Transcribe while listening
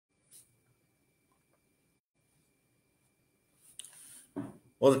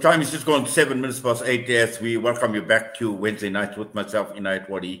Well, the time is just gone 7 minutes past 8. Yes, we welcome you back to Wednesday night with myself, Inayat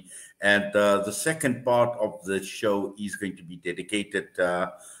Wadi. And the second part of the show is going to be dedicated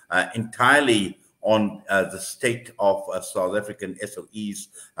entirely on the state of South African SOEs,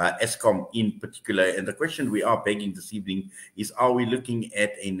 Eskom in particular. And the question we are begging this evening is, are we looking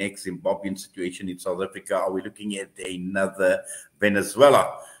at a next Zimbabwean situation in South Africa? Are we looking at another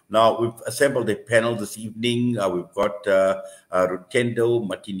Venezuela? Now, we've assembled a panel this evening. We've got Rutendo,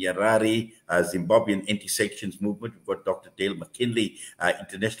 Matinyarare, Zimbabwean anti-sanctions movement. We've got Dr. Dale McKinley,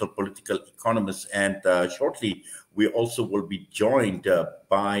 international political economist. And shortly, we also will be joined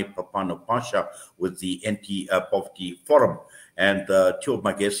by Papano Pasha with the Anti-Poverty Forum. And two of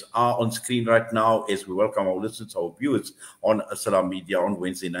my guests are on screen right now as we welcome our listeners, our viewers on Salam Media on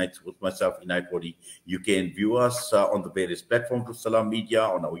Wednesday nights with myself, Inayat Wadi. You can view us on the various platforms of Salam Media,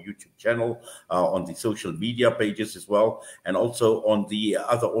 on our YouTube channel, on the social media pages as well, and also on the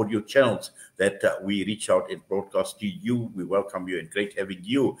other audio channels that we reach out and broadcast to you. We welcome you and great having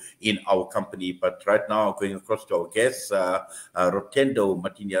you in our company. But right now, going across to our guests, Rutendo,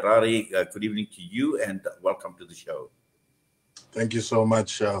 Matinyarare, good evening to you and welcome to the show. Thank you so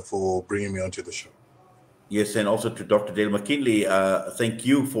much for bringing me onto the show. Yes, and also to Dr. Dale McKinley, thank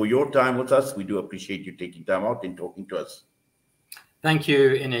you for your time with us. We do appreciate you taking time out and talking to us. Thank you,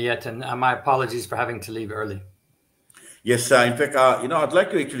 Inayat, and my apologies for having to leave early. Yes, in fact, I'd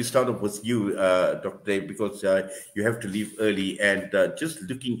like to actually start off with you, Dr. Dale, because you have to leave early, and just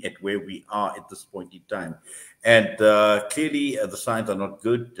looking at where we are at this point in time. And clearly, the signs are not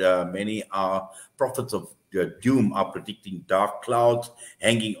good. Many are prophets of doom are predicting dark clouds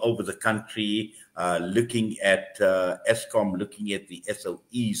hanging over the country, looking at Eskom, looking at the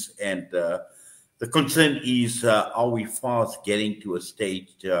SOEs. And the concern is, are we fast getting to a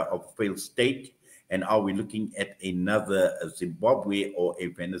stage of failed state? And are we looking at another Zimbabwe or a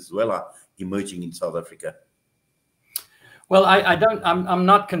Venezuela emerging in South Africa? Well, I'm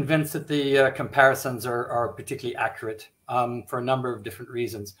not convinced that the comparisons are particularly accurate for a number of different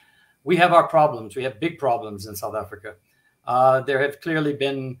reasons. We have our problems. We have big problems in South Africa. There have clearly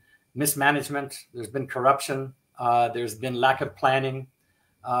been mismanagement. There's been corruption. There's been lack of planning.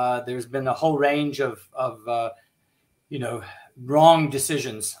 There's been a whole range of wrong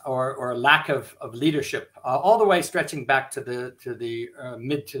decisions or lack of leadership, all the way stretching back to the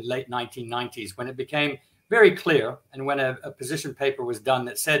mid to late 1990s, when it became very clear, and when a position paper was done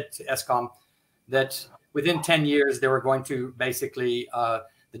that said to Eskom that within 10 years they were going to basically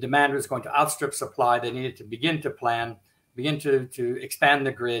the demand was going to outstrip supply. They needed to begin to plan, begin to expand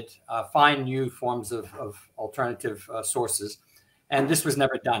the grid, find new forms of alternative sources. And this was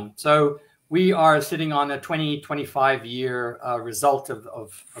never done. So we are sitting on a 25 year result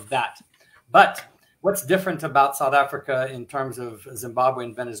of that. But what's different about South Africa in terms of Zimbabwe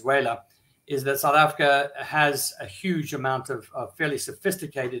and Venezuela is that South Africa has a huge amount of fairly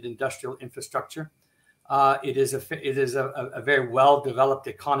sophisticated industrial infrastructure. It is a very well-developed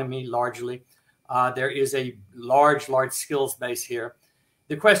economy, largely. There is a large skills base here.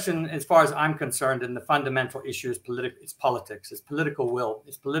 The question, as far as I'm concerned, and the fundamental issue is politics. It's political will.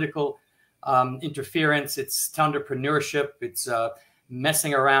 It's political interference. It's entrepreneurship. It's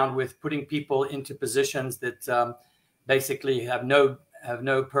messing around with putting people into positions that basically have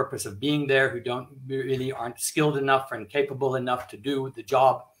no purpose of being there, who aren't skilled enough and capable enough to do the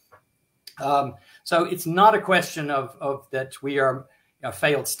job. So it's not a question of that we are a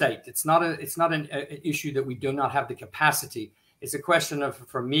failed state. It's not an issue that we do not have the capacity. It's a question of,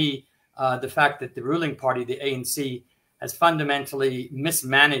 for me, the fact that the ruling party, the ANC, has fundamentally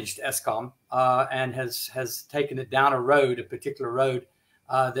mismanaged Eskom and has taken it down a particular road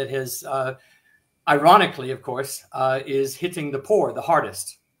that has, ironically, of course, is hitting the poor the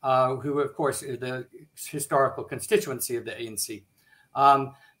hardest, who, of course, are the historical constituency of the ANC.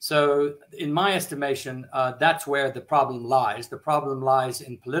 So in my estimation, that's where the problem lies. The problem lies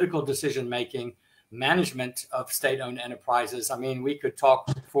in political decision-making, management of state-owned enterprises. I mean, we could talk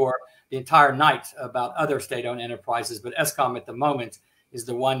for the entire night about other state-owned enterprises, but Eskom at the moment is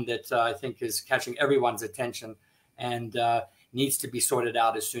the one that I think is catching everyone's attention and needs to be sorted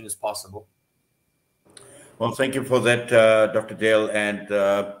out as soon as possible. Well, thank you for that, Dr. Dale. And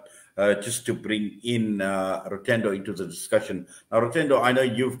just to bring in Rutendo into the discussion. Now, Rutendo, I know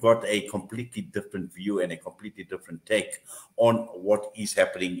you've got a completely different view and a completely different take on what is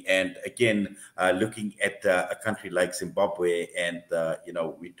happening. And again, looking at a country like Zimbabwe, and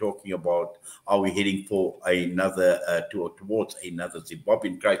we're talking about, are we heading for another towards another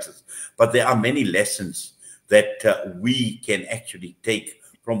Zimbabwean crisis? But there are many lessons that we can actually take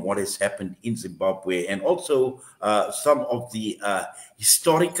from what has happened in Zimbabwe, and also some of the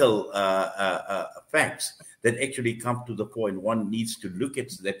historical facts that actually come to the fore, and one needs to look at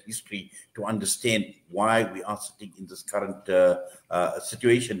that history to understand why we are sitting in this current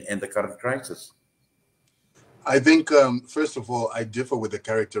situation and the current crisis. I think, first of all, I differ with the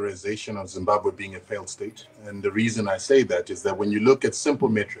characterization of Zimbabwe being a failed state. And the reason I say that is that when you look at simple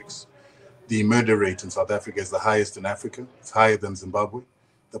metrics, the murder rate in South Africa is the highest in Africa. It's higher than Zimbabwe.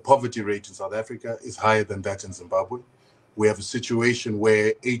 The poverty rate in South Africa is higher than that in Zimbabwe. We have a situation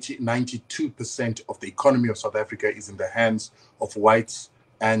where 92% of the economy of South Africa is in the hands of whites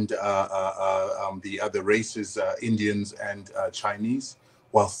and the other races, Indians and Chinese,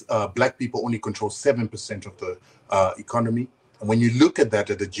 whilst black people only control 7% of the economy. And when you look at that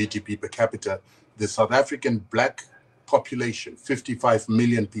at the GDP per capita, the South African black population, 55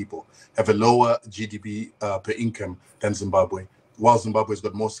 million people, have a lower GDP per income than Zimbabwe, while Zimbabwe's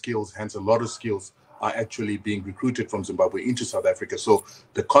got more skills, hence a lot of skills are actually being recruited from Zimbabwe into South Africa. So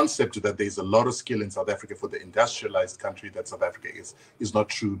the concept that there's a lot of skill in South Africa for the industrialized country that South Africa is not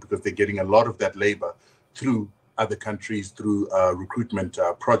true, because they're getting a lot of that labor through other countries, through recruitment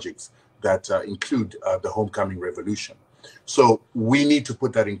projects that include the homecoming revolution. So we need to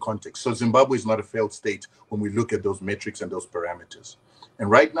put that in context. So Zimbabwe is not a failed state when we look at those metrics and those parameters. And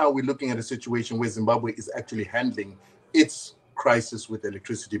right now we're looking at a situation where Zimbabwe is actually handling its crisis with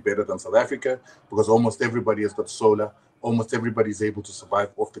electricity better than South Africa, because almost everybody has got solar, almost everybody is able to survive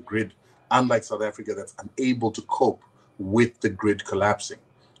off the grid, unlike South Africa that's unable to cope with the grid collapsing.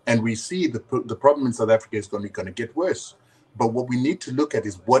 And we see the problem in South Africa is only going to get worse. But what we need to look at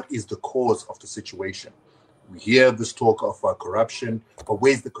is what is the cause of the situation. We hear this talk of corruption, but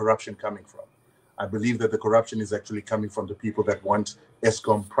where's the corruption coming from? I believe that the corruption is actually coming from the people that want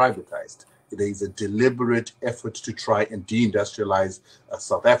Eskom privatized. There is a deliberate effort to try and deindustrialize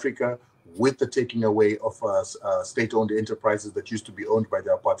South Africa with the taking away of state-owned enterprises that used to be owned by the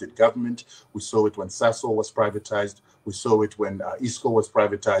apartheid government. We saw it when Sasol was privatized. We saw it when Eskom was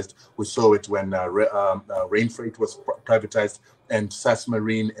privatized. We saw it when Rain Freight was privatized, and SAS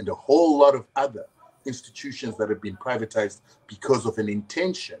Marine and a whole lot of other institutions that have been privatized because of an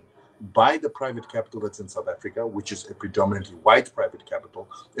intention by the private capital that's in South Africa, which is a predominantly white private capital,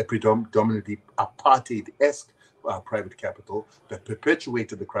 a predominantly apartheid-esque private capital that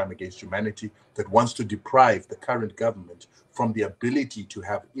perpetuated the crime against humanity, that wants to deprive the current government from the ability to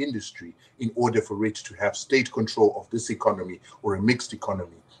have industry in order for it to have state control of this economy or a mixed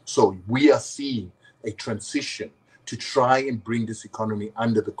economy. So we are seeing a transition to try and bring this economy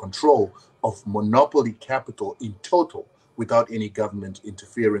under the control of monopoly capital in total, without any government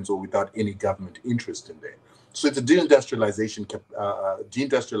interference or without any government interest in there. So it's a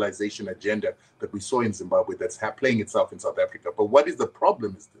deindustrialization agenda that we saw in Zimbabwe that's playing itself in South Africa. But what is the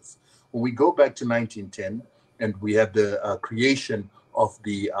problem is this. When we go back to 1910 and we had the creation of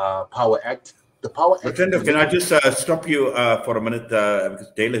the Power Act, the Power Act... Rutendo, can I just stop you for a minute,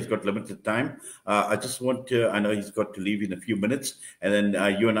 because Dale has got limited time. I just want to, I know he's got to leave in a few minutes, and then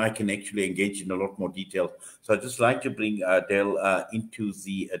you and I can actually engage in a lot more detail. So I'd just like to bring Dale into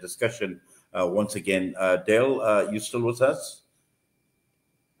the discussion once again. Dale, you still with us?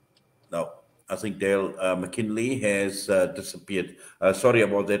 No. I think Dale McKinley has disappeared. Sorry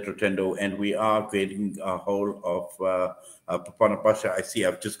about that, Rutendo. And we are getting a hold of Papana Pasha. I see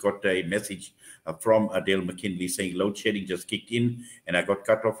I've just got a message from Dale McKinley saying load shedding just kicked in and I got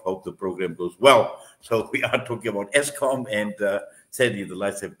cut off. Hope the program goes well. So we are talking about Eskom, and sadly the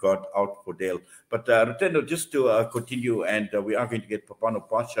lights have got out for Dale. But Rutendo, just to continue, and we are going to get Papano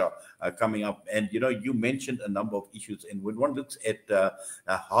Pasha coming up. And, you know, you mentioned a number of issues. And when one looks at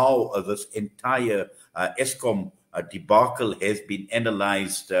how this entire Eskom debacle has been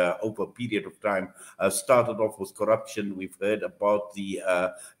analyzed over a period of time. Started off with corruption. We've heard about the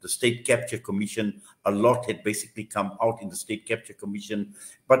State Capture Commission. A lot had basically come out in the State Capture Commission.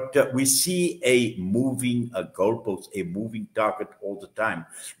 But we see a moving goalpost, a moving target all the time,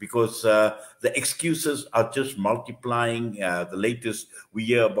 because the excuses are just multiplying. The latest, we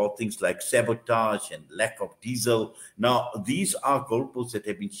hear about things like sabotage and lack of diesel. Now, these are goalposts that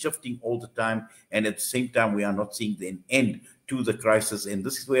have been shifting all the time, and at the same time, we are not seeing the end to the crisis. And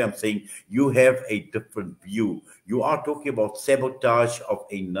this is where I'm saying you have a different view. You are talking about sabotage of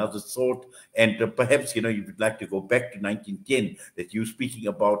another sort, and perhaps, you know, you would like to go back to 1910 that you're speaking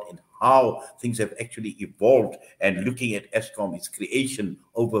about, and how things have actually evolved, and looking at Eskom, its creation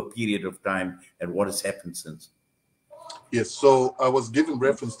over a period of time, and what has happened since. Yes, so I was giving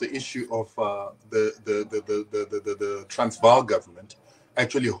reference to the issue of the Transvaal government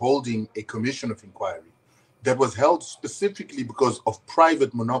actually holding a commission of inquiry that was held specifically because of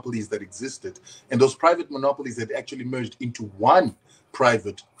private monopolies that existed. And those private monopolies had actually merged into one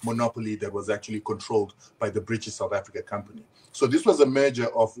private monopoly that was actually controlled by the British South Africa Company. So this was a merger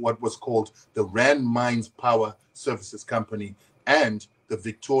of what was called the Rand Mines Power Services Company and the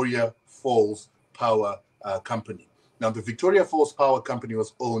Victoria Falls Power Company. Now, the Victoria Falls Power Company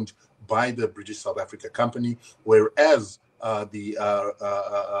was owned by the British South Africa Company, whereas the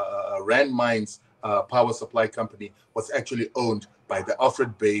Rand Mines Power Supply Company was actually owned by the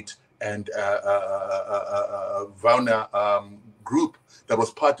Alfred Bate and Vauna group that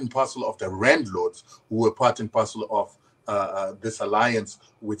was part and parcel of the Randlords, who were part and parcel of this alliance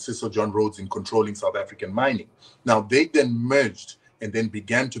with Cecil John Rhodes in controlling South African mining. Now, they then merged and then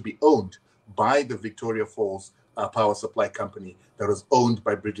began to be owned by the Victoria Falls Power Supply Company that was owned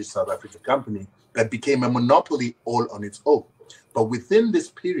by British South Africa Company, that became a monopoly all on its own. But within this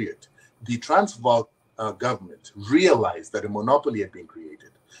period, the Transvaal government realized that a monopoly had been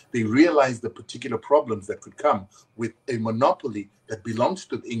created. They realized the particular problems that could come with a monopoly that belonged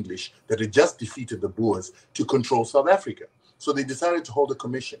to the English, that had just defeated the Boers, to control South Africa. So they decided to hold a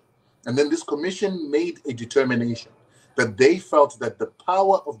commission. And then this commission made a determination that they felt that the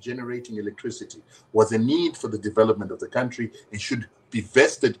power of generating electricity was a need for the development of the country and should be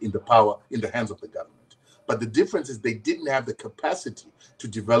vested in the power in the hands of the government. But the difference is they didn't have the capacity to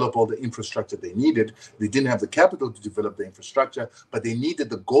develop all the infrastructure they needed. They didn't have the capital to develop the infrastructure, but they needed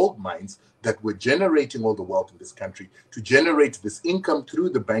the gold mines that were generating all the wealth in this country to generate this income through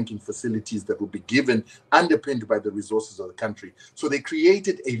the banking facilities that would be given, underpinned by the resources of the country. So they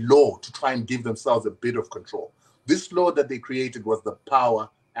created a law to try and give themselves a bit of control. This law that they created was the Power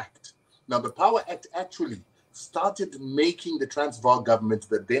Act. Now, the Power Act actually started making the Transvaal government,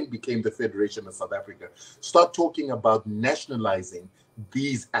 that then became the Federation of South Africa, start talking about nationalizing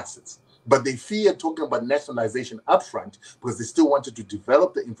these assets. But they feared talking about nationalization upfront because they still wanted to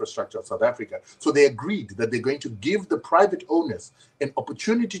develop the infrastructure of South Africa. So they agreed that they're going to give the private owners an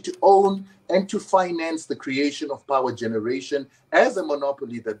opportunity to own and to finance the creation of power generation as a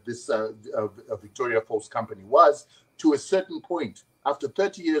monopoly that this Victoria Falls Company was, to a certain point. After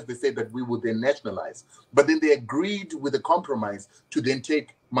 30 years, they said that we would then nationalize. But then they agreed with a compromise to then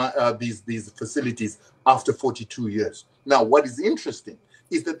take these facilities after 42 years. Now, what is interesting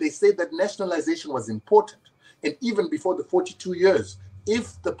is that they said that nationalization was important. And even before the 42 years,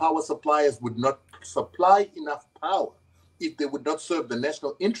 if the power suppliers would not supply enough power, if they would not serve the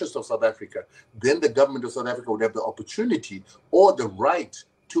national interest of South Africa, then the government of South Africa would have the opportunity or the right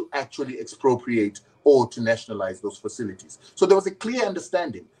to actually expropriate or to nationalize those facilities. So there was a clear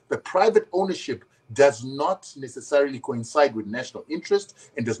understanding that private ownership does not necessarily coincide with national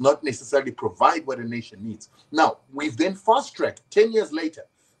interest and does not necessarily provide what a nation needs. Now, we've then fast-tracked 10 years later.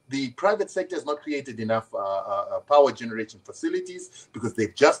 The private sector has not created enough power generation facilities because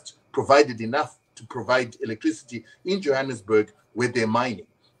they've just provided enough to provide electricity in Johannesburg where they're mining.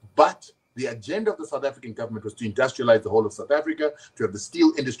 But the agenda of the South African government was to industrialize the whole of South Africa, to have the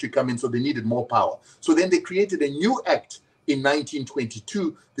steel industry come in, so they needed more power. So then they created a new act in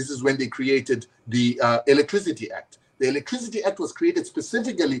 1922. This is when they created the Electricity Act. The Electricity Act was created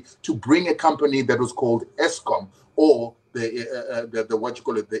specifically to bring a company that was called Eskom, or the what you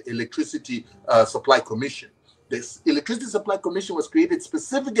call it, the Electricity Supply Commission. This Electricity Supply Commission was created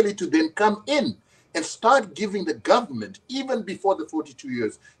specifically to then come in and start giving the government, even before the 42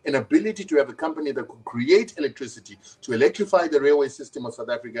 years, an ability to have a company that could create electricity, to electrify the railway system of South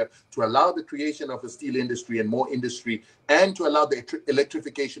Africa, to allow the creation of a steel industry and more industry, and to allow the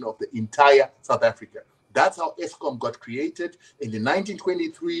electrification of the entire South Africa. That's how Eskom got created. And in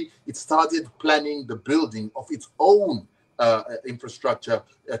 1923, it started planning the building of its own infrastructure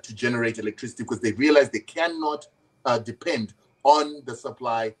to generate electricity, because they realized they cannot depend on the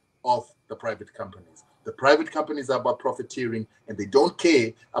supply of the private companies. The private companies are about profiteering, and they don't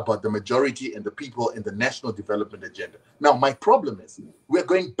care about the majority and the people and the national development agenda. Now, my problem is we're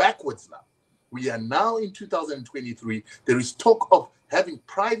going backwards now. We are now in 2023. There is talk of having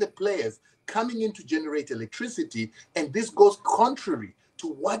private players coming in to generate electricity, and this goes contrary to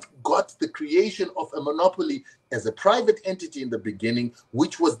what got the creation of a monopoly as a private entity in the beginning,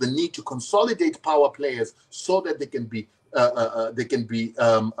 which was the need to consolidate power players so that they can be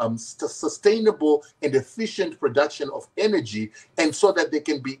sustainable and efficient production of energy, and so that they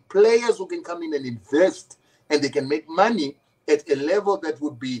can be players who can come in and invest, and they can make money at a level that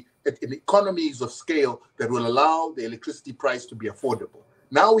would be at an economies of scale that will allow the electricity price to be affordable.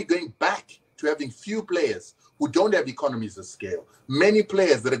 Now we're going back to having few players who don't have economies of scale, many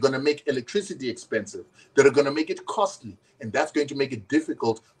players that are going to make electricity expensive, that are going to make it costly, and that's going to make it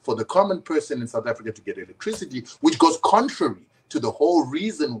difficult for the common person in South Africa to get electricity, which goes contrary to the whole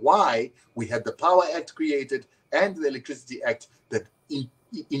reason why we had the Power Act created and the Electricity Act that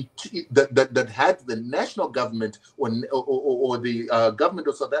that had the national government or the government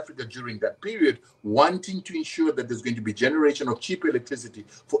of South Africa during that period wanting to ensure that there's going to be generation of cheap electricity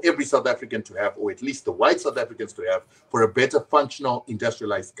for every South African to have, or at least the white South Africans to have, for a better functional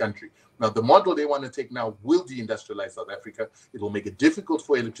industrialized country. Now, the model they want to take now will deindustrialize South Africa. It will make it difficult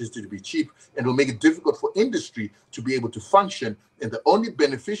for electricity to be cheap, and it will make it difficult for industry to be able to function. And the only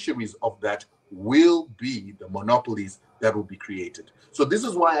beneficiaries of that will be the monopolies that will be created. So this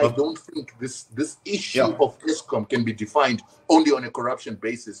is why I don't think this issue of Eskom can be defined only on a corruption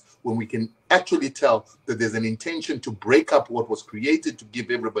basis, when we can actually tell that there's an intention to break up what was created to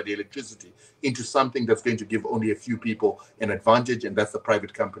give everybody electricity into something that's going to give only a few people an advantage, and that's the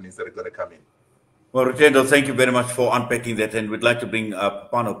private companies that are going to come in. Well, Rutendo, thank you very much for unpacking that, and we'd like to bring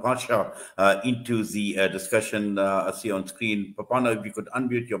Papano Pasha into the discussion. I see on screen. Papano, if you could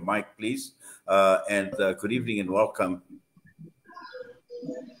unmute your mic, please. And good evening and welcome.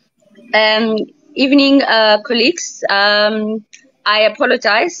 Evening, colleagues. I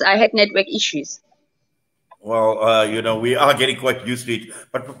apologize. I had network issues. Well, you know, we are getting quite used to it.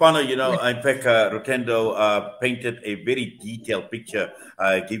 But Papano, you know, in fact, Rutendo painted a very detailed picture,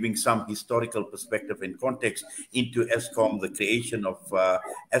 giving some historical perspective and context into Eskom, the creation of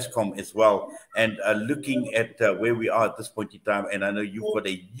Eskom as well, and looking at where we are at this point in time. And I know you've got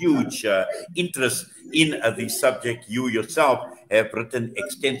a huge interest in the subject. You yourself have written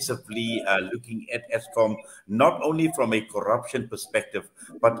extensively looking at Eskom, not only from a corruption perspective,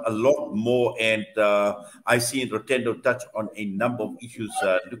 but a lot more. And I see Rutendo touch on a number of issues,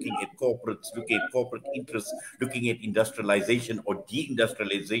 looking at corporates, looking at corporate interests, looking at industrialization or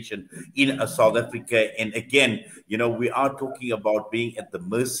deindustrialization in South Africa. And again, you know, we are talking about being at the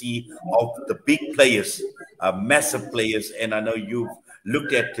mercy of the big players, massive players. And I know you've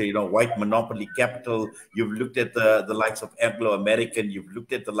looked at, you know, white monopoly capital. You've looked at the likes of Anglo-American. You've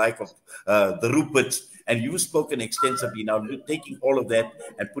looked at the like of the Ruperts. And you've spoken extensively now, taking all of that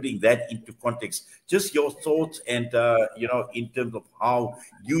and putting that into context. Just your thoughts and, you know, in terms of how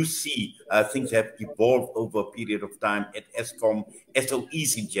you see things have evolved over a period of time at Eskom,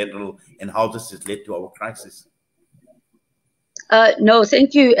 SOEs in general, and how this has led to our crisis. No,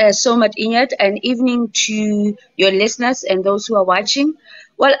 thank you so much, Inyat, and evening to your listeners and those who are watching.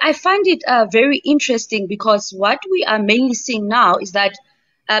 Well, I find it very interesting because what we are mainly seeing now is that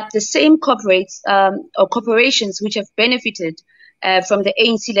the same corporates or corporations which have benefited from the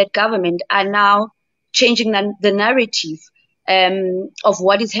ANC-led government are now changing the narrative of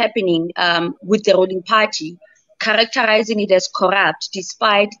what is happening with the ruling party, characterizing it as corrupt,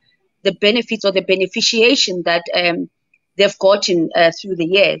 despite the benefits or the beneficiation that they've gotten through the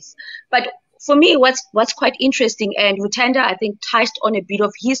years. But for me, what's quite interesting, and Rutendo, I think, touched on a bit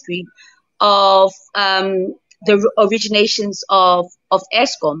of history of the originations of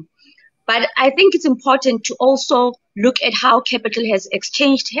Eskom. But I think it's important to also look at how capital has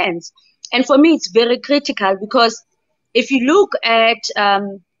exchanged hands. And for me, it's very critical because if you look at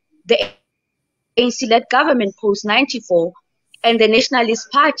the ANC-led government post-94 and the Nationalist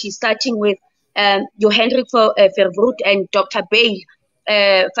Party, starting with Johanrik Verwoerd and Dr. Bale,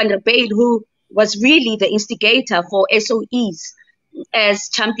 van der Bale, who was really the instigator for SOEs as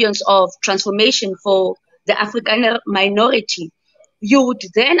champions of transformation for the Afrikaner minority, you would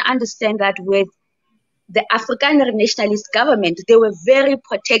then understand that with the Afrikaner nationalist government, they were very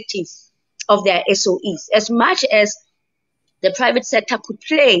protective of their SOEs. As much as the private sector could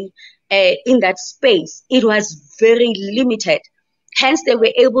play in that space, it was very limited. Hence, they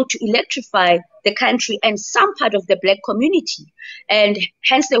were able to electrify the country and some part of the Black community. And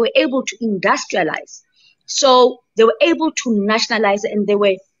hence, they were able to industrialize. So they were able to nationalize, and they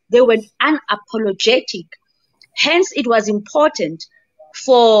were unapologetic. Hence, it was important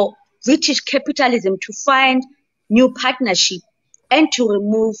for British capitalism to find new partnership and to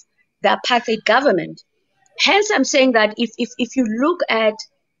remove the apartheid government. Hence, I'm saying that if you look at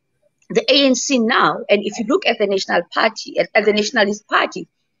the ANC now, and if you look at the National Party, at the Nationalist Party,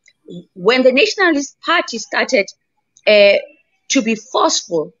 when the Nationalist Party started to be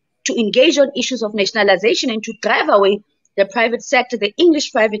forceful, to engage on issues of nationalization and to drive away the private sector, the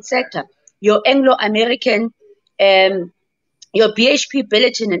English private sector, your Anglo-American, your BHP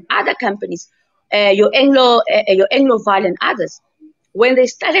Billiton and other companies, your Anglo-Val and others, when they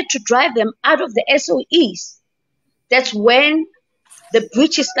started to drive them out of the SOEs, that's when the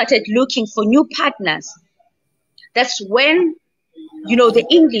British started looking for new partners. That's when, the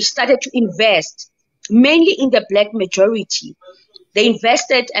English started to invest, mainly in the black majority. They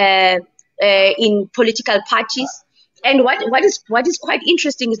invested in political parties. And what is quite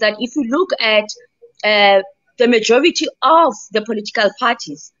interesting is that if you look at the majority of the political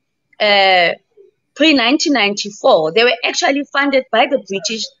parties pre-1994, they were actually funded by the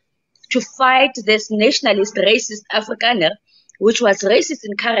British to fight this nationalist, racist Afrikaner, which was racist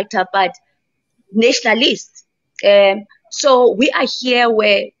in character, but nationalist. So we are here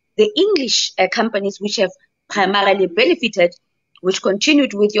where the English companies, which have primarily benefited, which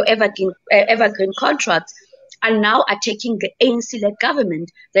continued with your evergreen contracts, are now attacking the ANC-led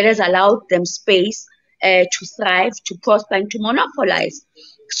government that has allowed them space to thrive, to prosper, and to monopolize.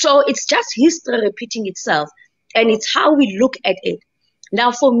 So it's just history repeating itself, and it's how we look at it.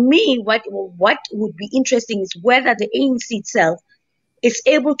 Now, for me, what would be interesting is whether the ANC itself is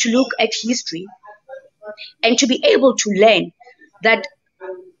able to look at history and to be able to learn that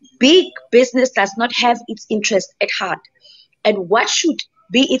big business does not have its interest at heart, and what should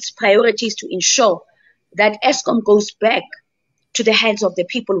be its priorities to ensure that Eskom goes back to the hands of the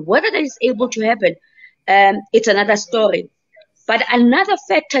people. Whether that is able to happen, it's another story. But another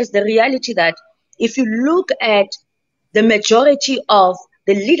factor is the reality that if you look at the majority of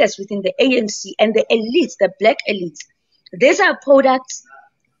the leaders within the ANC and the elites, the black elites, these are products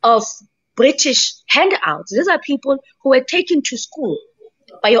of British handouts. These are people who were taken to school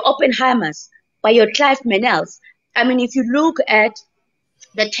by your Oppenheimers, by your Clive Menels. I mean, if you look at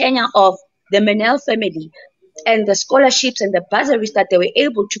the tenure of the Menel family and the scholarships and the bursaries that they were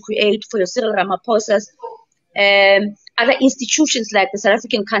able to create for your Cyril Ramaphosa's, other institutions like the South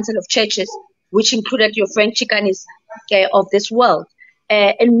African Council of Churches, which included your Frank Chikanis of this world,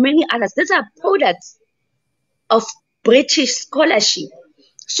 and many others. These are products of British scholarship.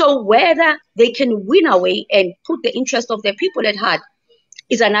 So whether they can win away and put the interest of their people at heart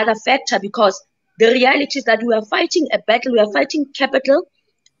is another factor, because the reality is that we are fighting a battle, we are fighting capital,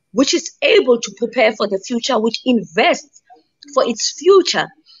 which is able to prepare for the future, which invests for its future.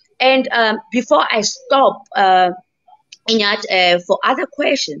 And before I stop, Inyat, for other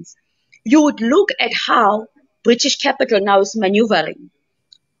questions, you would look at how British capital now is maneuvering.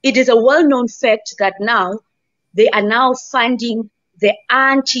 It is a well-known fact that now they are now funding the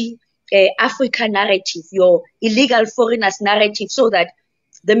anti-Africa narrative, your illegal foreigners narrative, so that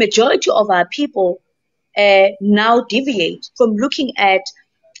the majority of our people now deviate from looking at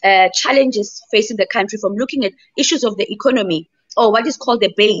challenges facing the country, from looking at issues of the economy, or what is called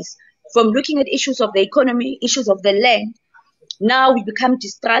the base, from looking at issues of the economy, issues of the land. Now we become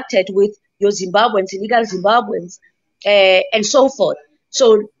distracted with your Zimbabweans, illegal Zimbabweans, and so forth.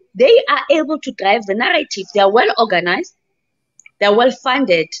 So they are able to drive the narrative. They are well organized, they are well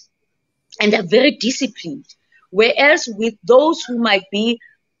funded, and they're very disciplined. Whereas with those who might be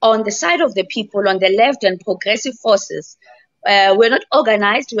on the side of the people, on the left and progressive forces, we're not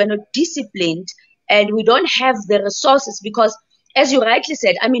organized, we're not disciplined, and we don't have the resources because, as you rightly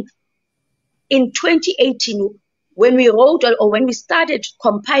said, I mean, in 2018, when we wrote or when we started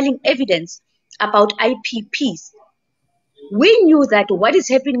compiling evidence about IPPs, we knew that what is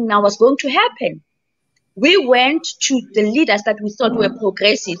happening now was going to happen. We went to the leaders that we thought were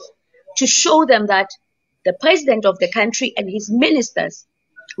progressive to show them that the president of the country and his ministers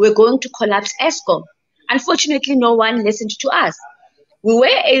were going to collapse Eskom. Unfortunately, no one listened to us. We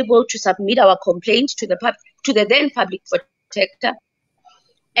were able to submit our complaint to the then public protector,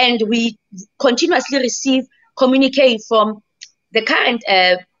 and we continuously receive communique from the current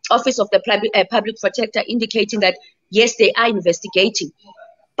office of the public protector indicating that yes, they are investigating.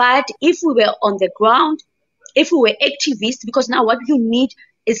 But if we were on the ground, if we were activists, because now what you need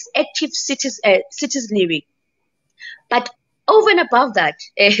is active citizenry. But over and above that,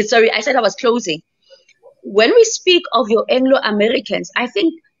 sorry, I said I was closing. When we speak of your Anglo-Americans, I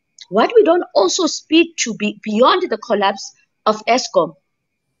think what we don't also speak to be beyond the collapse of Eskom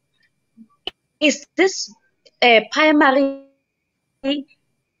is this primary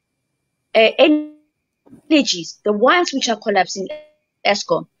energies, the ones which are collapsing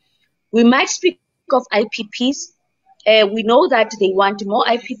Eskom. We might speak of IPPs. We know that they want more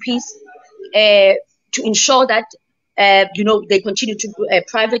IPPs to ensure that they continue to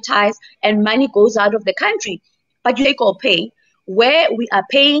privatize and money goes out of the country. But you take or pay, where we are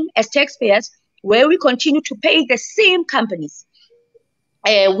paying as taxpayers, where we continue to pay the same companies,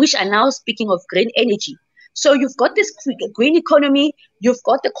 which are now speaking of green energy. So you've got this green economy, you've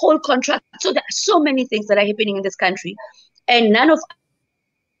got the coal contract. So there are so many things that are happening in this country, and none of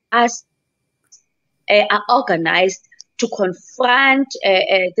us are organized to confront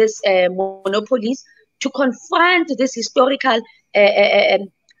this monopolies, to confront this historical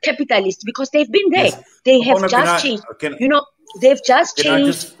capitalists, because they've been there. Yes. They have Papano, just changed. They've just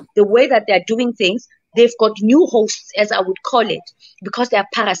changed the way that they're doing things. They've got new hosts, as I would call it, because they are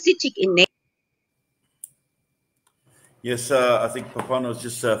parasitic in nature. Yes, I think Papano's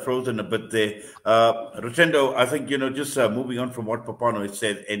just frozen a bit there. Rutendo, I think, just moving on from what Papano has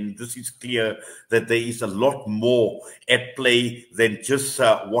said, and this is clear that there is a lot more at play than just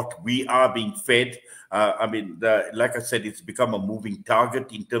what we are being fed. I mean, like I said, it's become a moving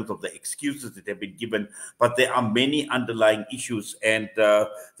target in terms of the excuses that have been given, but there are many underlying issues. And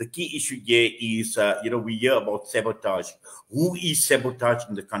the key issue here is, we hear about sabotage. Who is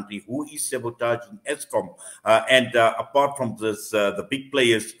sabotaging the country? Who is sabotaging Eskom? And apart from this, the big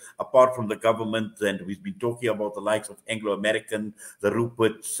players, apart from the government, and we've been talking about the likes of Anglo-American, the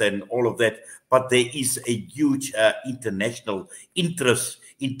Ruperts, and all of that, but there is a huge international interest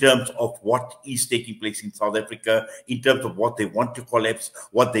in terms of what is taking place in South Africa, in terms of what they want to collapse,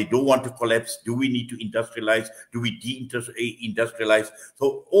 what they don't want to collapse. Do we need to industrialize? Do we de-industrialize?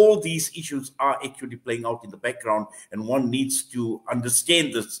 So all these issues are actually playing out in the background, and one needs to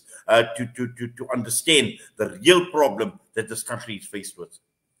understand this to understand the real problem that this country is faced with.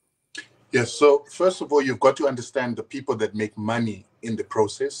 Yes, so first of all, you've got to understand the people that make money in the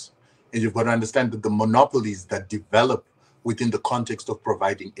process, and you've got to understand that the monopolies that develop within the context of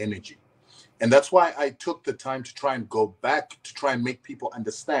providing energy. And that's why I took the time to try and go back to try and make people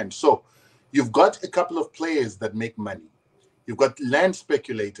understand. So you've got a couple of players that make money. You've got land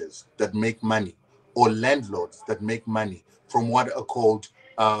speculators that make money, or landlords that make money from what are called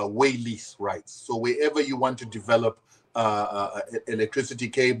way lease rights. So wherever you want to develop electricity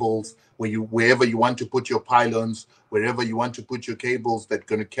cables, wherever you want to put your pylons, wherever you want to put your cables that are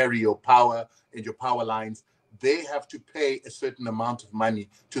going to carry your power and your power lines, they have to pay a certain amount of money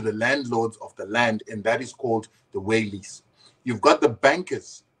to the landlords of the land, and that is called the way lease. You've got the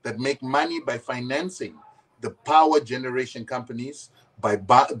bankers that make money by financing the power generation companies, by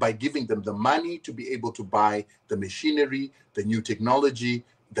giving them the money to be able to buy the machinery, the new technology,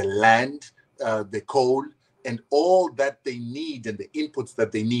 the land, the coal, and all that they need, and the inputs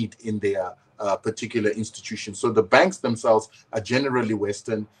that they need in their particular institution. So the banks themselves are generally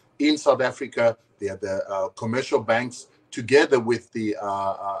Western. In South Africa, they are the commercial banks together with the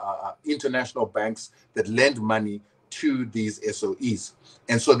international banks that lend money to these SOEs.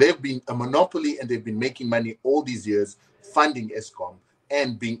 And so they've been a monopoly, and they've been making money all these years funding Eskom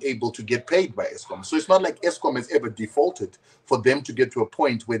and being able to get paid by Eskom. So it's not like Eskom has ever defaulted for them to get to a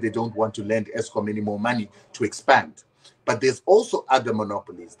point where they don't want to lend Eskom any more money to expand. But there's also other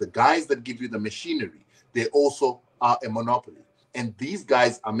monopolies. The guys that give you the machinery, they also are a monopoly. And these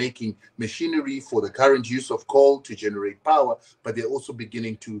guys are making machinery for the current use of coal to generate power, but they're also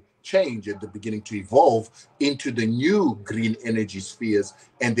beginning to change, and they're beginning to evolve into the new green energy spheres,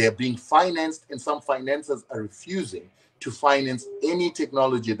 and they're being financed, and some financiers are refusing to finance any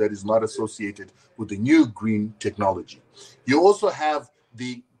technology that is not associated with the new green technology. You also have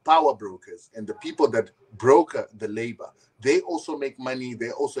the power brokers and the people that broker the labor. They also make money.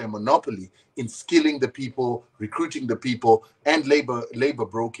 They're also a monopoly in skilling the people, recruiting the people, and labor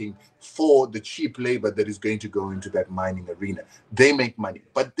broking for the cheap labor that is going to go into that mining arena. They make money.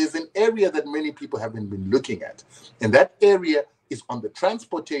 But there's an area that many people haven't been looking at, and that area is on the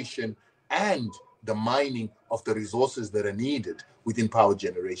transportation and the mining of the resources that are needed within power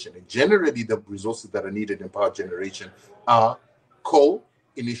generation. And generally, the resources that are needed in power generation are coal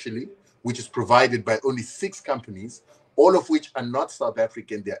initially, which is provided by only 6 companies, all of which are not South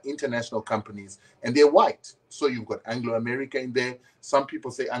African. They're international companies, and they're white. So you've got Anglo-America in there. Some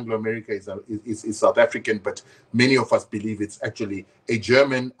people say Anglo-America is South African, but many of us believe it's actually a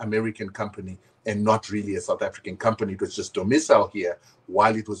German-American company and not really a South African company. It was just domiciled here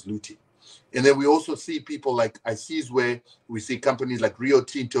while it was looting. And then we also see people like ICs, where we see companies like Rio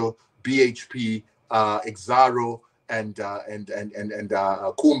Tinto, BHP, Exxaro, and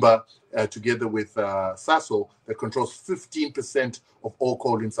Kumba, together with Sasol, that controls 15% of all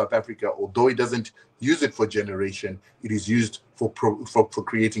coal in South Africa. Although it doesn't use it for generation, it is used for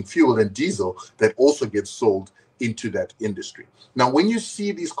creating fuel and diesel that also gets sold into that industry. Now, when you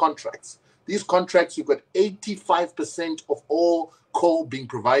see these contracts, you've got 85% of all coal being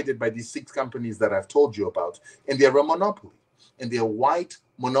provided by these 6 companies that I've told you about, and they're a monopoly, and they're a white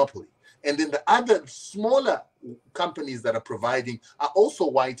monopoly. And then the other smaller companies that are providing are also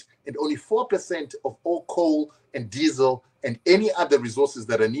white, and only 4% of all coal and diesel and any other resources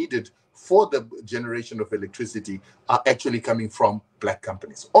that are needed for the generation of electricity are actually coming from black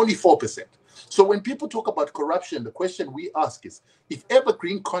companies. Only 4%. So when people talk about corruption, the question we ask is, if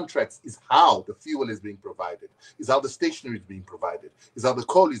evergreen contracts is how the fuel is being provided, is how the stationery is being provided, is how the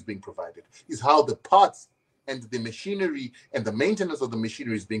coal is being provided, is how the parts and the machinery and the maintenance of the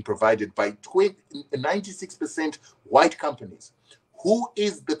machinery is being provided by 96% white companies, who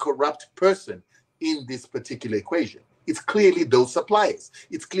is the corrupt person in this particular equation? It's clearly those suppliers.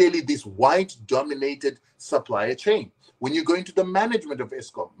 It's clearly this white-dominated supplier chain. When you go into the management of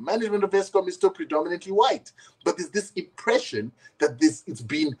Eskom is still predominantly white. But there's this impression that it's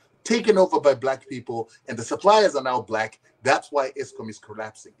been taken over by black people and the suppliers are now black. That's why Eskom is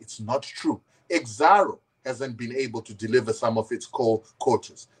collapsing. It's not true. Exxaro hasn't been able to deliver some of its coal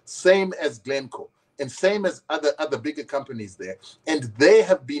quotas. Same as Glencore and same as other bigger companies there. And they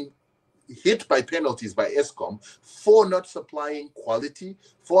have been hit by penalties by Eskom for not supplying quality,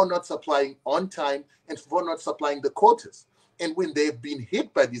 for not supplying on time, and for not supplying the quotas. And when they've been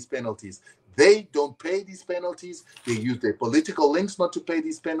hit by these penalties, they don't pay these penalties. They use their political links not to pay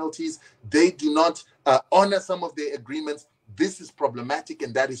these penalties. They do not honor some of their agreements. This is problematic,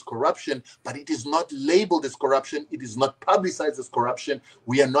 and that is corruption, but it is not labeled as corruption. It is not publicized as corruption.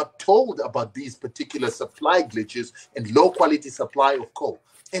 We are not told about these particular supply glitches and low quality supply of coal.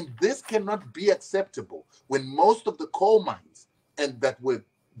 And this cannot be acceptable when most of the coal mines and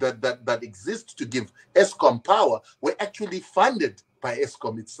that exist to give Eskom power were actually funded by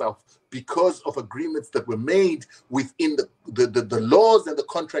Eskom itself because of agreements that were made within the laws and the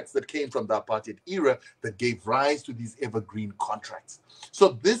contracts that came from the apartheid era that gave rise to these evergreen contracts.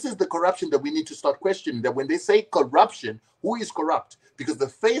 So this is the corruption that we need to start questioning, that when they say corruption, who is corrupt? Because the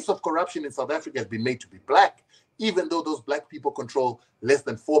face of corruption in South Africa has been made to be black, even though those black people control less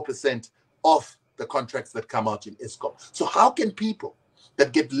than 4% of the contracts that come out in Eskom. So how can people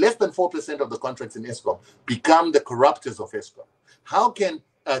that get less than 4% of the contracts in Eskom become the corruptors of Eskom? How can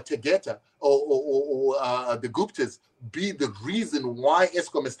Tegeta or the Guptas be the reason why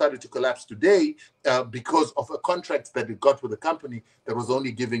Eskom has started to collapse today because of a contract that it got with a company that was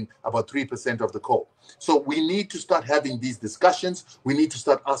only giving about 3% of the coal? So we need to start having these discussions. We need to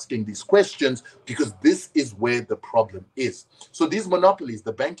start asking these questions, because this is where the problem is. So these monopolies,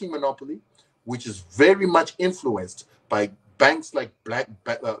 the banking monopoly, which is very much influenced by banks like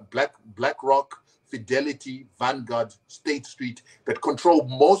BlackRock, Fidelity, Vanguard, State Street, that control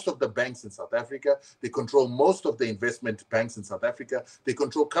most of the banks in South Africa. They control most of the investment banks in South Africa. They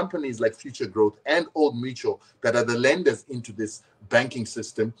control companies like Future Growth and Old Mutual that are the lenders into this banking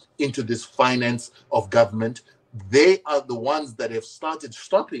system, into this finance of government. They are the ones that have started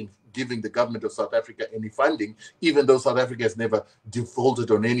stopping giving the government of South Africa any funding, even though South Africa has never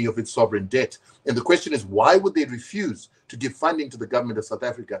defaulted on any of its sovereign debt. And the question is, why would they refuse to give funding to the government of South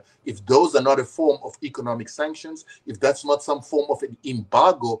Africa if those are not a form of economic sanctions, if that's not some form of an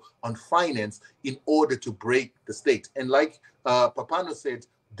embargo on finance in order to break the state? And like Papano said,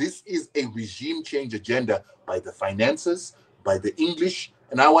 this is a regime change agenda by the financiers, by the English,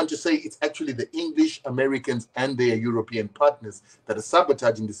 and I want to say it's actually the English, Americans, and their European partners that are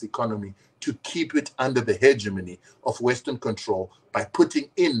sabotaging this economy to keep it under the hegemony of Western control by putting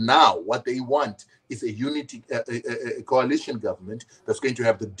in now what they want is a unity, a coalition government that's going to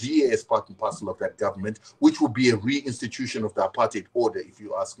have the DA as part and parcel of that government, which will be a reinstitution of the apartheid order, if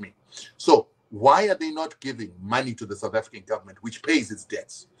you ask me. So why are they not giving money to the South African government, which pays its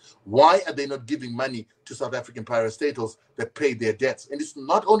debts? Why are they not giving money to South African parastatals that pay their debts? And it's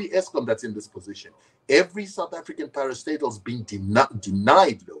not only Eskom that's in this position. Every South African parastatal is being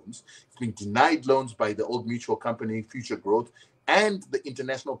denied loans. It's being denied loans by the Old Mutual Company, Future Growth, and the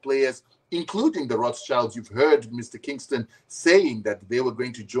international players, including the Rothschilds. You've heard Mr. Kingston saying that they were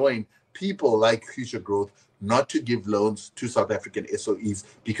going to join people like Future Growth not to give loans to South African SOEs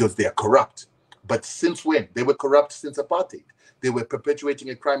because they are corrupt. But since when? They were corrupt since apartheid. They were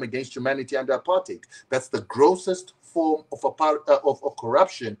perpetuating a crime against humanity under apartheid. That's the grossest form of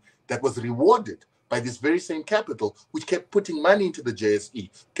corruption that was rewarded by this very same capital, which kept putting money into the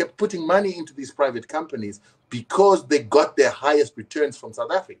JSE, kept putting money into these private companies because they got their highest returns from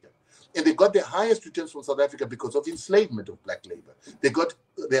South Africa. And they got their highest returns from South Africa because of enslavement of black labor. They got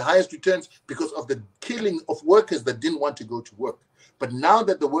their highest returns because of the killing of workers that didn't want to go to work. But now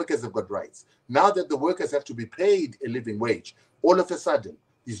that the workers have got rights, now that the workers have to be paid a living wage, all of a sudden,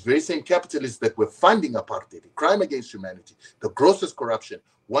 these very same capitalists that were funding apartheid, crime against humanity, the grossest corruption,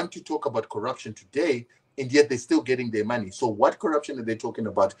 want to talk about corruption today, and yet they're still getting their money. So what corruption are they talking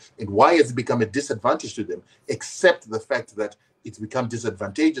about, and why has it become a disadvantage to them, except the fact that it's become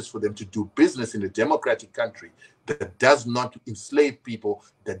disadvantageous for them to do business in a democratic country that does not enslave people,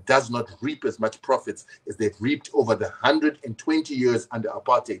 that does not reap as much profits as they've reaped over the 120 years under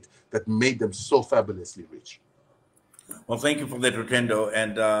apartheid that made them so fabulously rich. Well, thank you for that, Rutendo,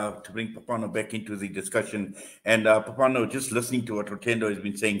 and to bring Papano back into the discussion. And Papano, just listening to what Rutendo has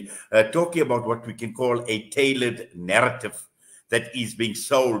been saying, talking about what we can call a tailored narrative that is being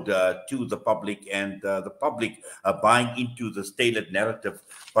sold to the public, and the public are buying into this tailored narrative.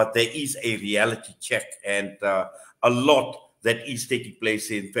 But there is a reality check, and a lot that is taking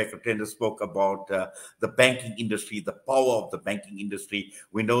place. In fact, Rutendo spoke about the banking industry, the power of the banking industry.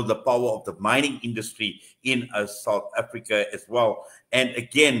 We know the power of the mining industry in South Africa as well. And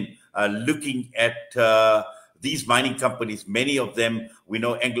again, looking at these mining companies, many of them, we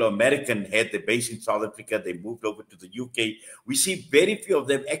know Anglo-American had their base in South Africa. They moved over to the UK. We see very few of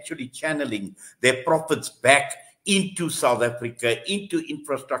them actually channeling their profits back into South Africa, into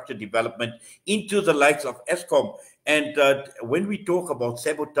infrastructure development, into the likes of Eskom. And when we talk about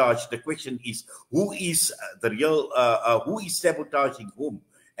sabotage, the question is, who is who is sabotaging whom?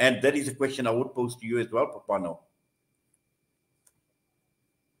 And that is a question I would pose to you as well, Papano.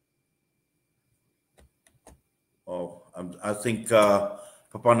 Oh, I think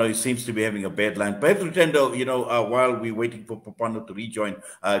Papano seems to be having a bad line. Perhaps, Rutendo, while we're waiting for Papano to rejoin,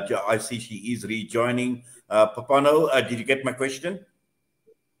 I see she is rejoining. Papano, did you get my question?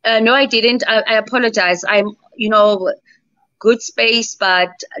 No, I didn't. I apologize. I'm, good space,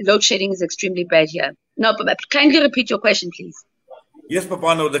 but load shedding is extremely bad here. No, but kindly repeat your question, please. Yes,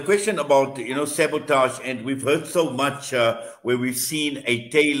 Papano, the question about, sabotage, and we've heard so much where we've seen a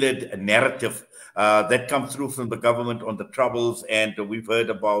tailored narrative that comes through from the government on the troubles, and we've heard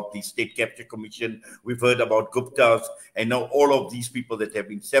about the State Capture Commission, we've heard about Gupta's, and now all of these people that have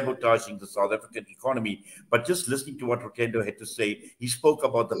been sabotaging the South African economy. But just listening to what Rutendo had to say, he spoke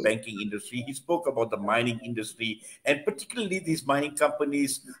about the banking industry, he spoke about the mining industry, and particularly these mining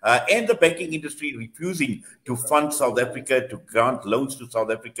companies and the banking industry refusing to fund South Africa, to grant loans to South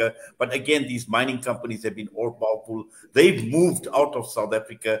Africa. But again, these mining companies have been all powerful. They've moved out of South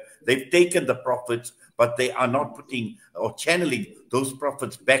Africa. They've taken the profits, but they are not putting or channeling those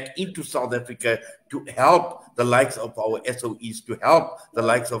profits back into South Africa to help the likes of our SOEs, to help the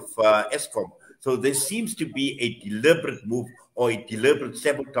likes of Eskom. So there seems to be a deliberate move or a deliberate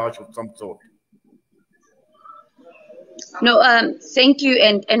sabotage of some sort. No, thank you,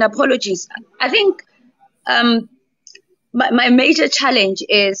 and apologies. I think my major challenge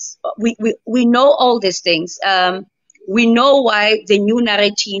is we know all these things. We know why the new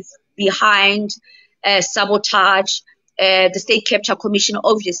narrative behind sabotage, the State Capture Commission,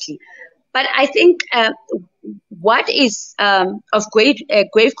 obviously. But I think what is of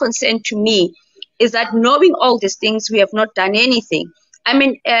grave concern to me is that knowing all these things, we have not done anything. I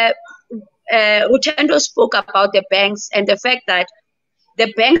mean, Rutendo spoke about the banks and the fact that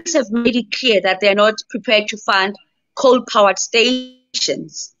the banks have made it clear that they're not prepared to fund coal-powered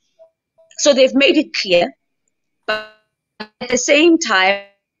stations. So they've made it clear, but at the same time,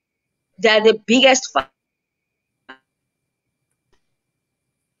 they're the biggest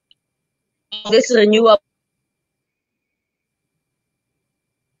this renewable.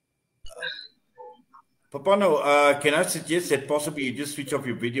 Papano, can I suggest that possibly you just switch off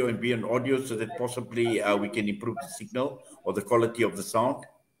your video and be on audio so that possibly we can improve the signal or the quality of the sound?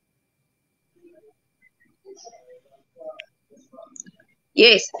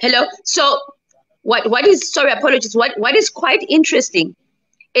 Yes. Hello. So what is, sorry, apologies. What is quite interesting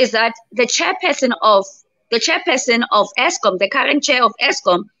is that the chairperson of Eskom, the current chair of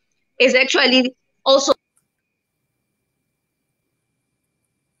Eskom, is actually also.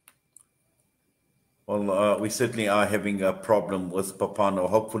 Well, we certainly are having a problem with Papano.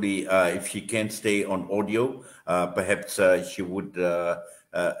 Hopefully, if she can stay on audio, perhaps she would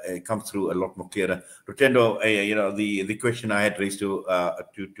come through a lot more clearer. Rutendo, the question I had raised to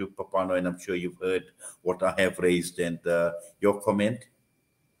Papano, and I'm sure you've heard what I have raised, and your comment.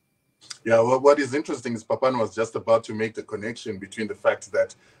 Yeah, well, what is interesting is Papano was just about to make the connection between the fact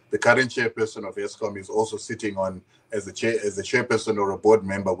that the current chairperson of Eskom is also sitting on as a chairperson or a board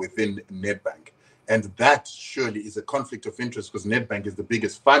member within Nedbank. And that surely is a conflict of interest because Nedbank is the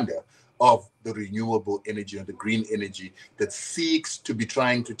biggest funder of the renewable energy and the green energy that seeks to be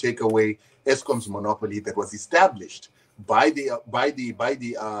trying to take away Eskom's monopoly that was established by the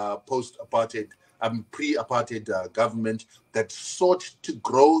post-apartheid, pre-apartheid government that sought to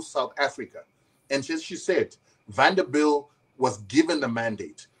grow South Africa. And as she said, Vanderbilt was given the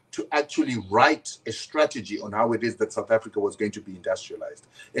mandate to actually write a strategy on how it is that South Africa was going to be industrialized.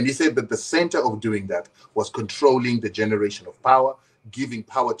 And he said that the center of doing that was controlling the generation of power, giving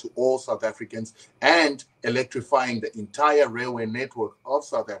power to all South Africans, and electrifying the entire railway network of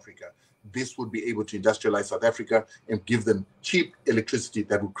South Africa. This would be able to industrialize South Africa and give them cheap electricity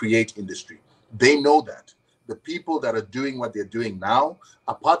that would create industry. They know that. The people that are doing what they're doing now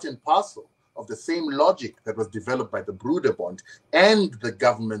are part and parcel of the same logic that was developed by the Broederbond and the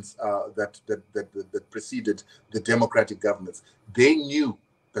governments that preceded the democratic governments. They knew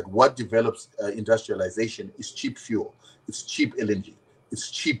that what develops industrialization is cheap fuel, it's cheap LNG, it's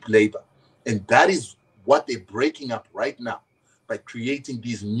cheap labor. And that is what they're breaking up right now by creating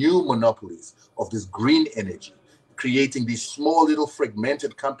these new monopolies of this green energy, creating these small little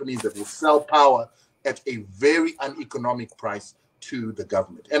fragmented companies that will sell power at a very uneconomic price to the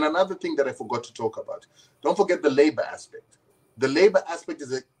government. And another thing that I forgot to talk about, don't forget the labor aspect. The labor aspect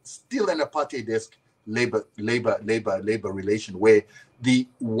is still an apartheid-esque labor relation where the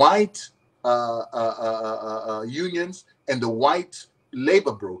white unions and the white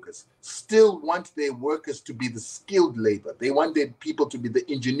labor brokers still want their workers to be the skilled labor. They want their people to be the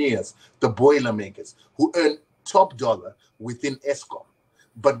engineers, the boiler makers, who earn top dollar within Eskom.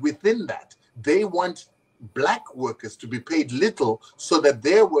 But within that, they want black workers to be paid little so that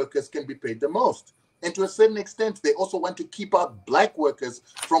their workers can be paid the most. And to a certain extent, they also want to keep out black workers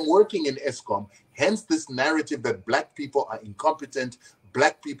from working in Eskom. Hence this narrative that black people are incompetent,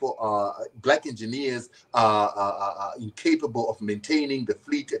 black engineers are incapable of maintaining the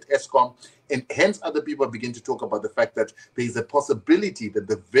fleet at Eskom. And hence other people begin to talk about the fact that there is a possibility that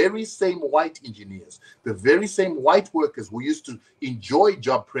the very same white engineers, the very same white workers who used to enjoy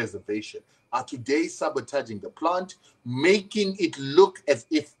job preservation are today sabotaging the plant, making it look as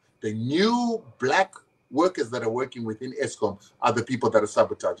if the new black workers that are working within Eskom are the people that are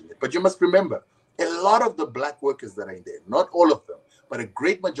sabotaging it. But you must remember, a lot of the black workers that are in there, not all of them, but a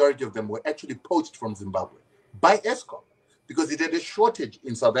great majority of them were actually poached from Zimbabwe by Eskom, because it had a shortage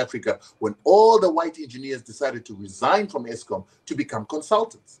in South Africa when all the white engineers decided to resign from Eskom to become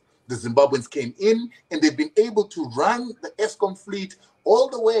consultants. The Zimbabweans came in and they've been able to run the Eskom fleet all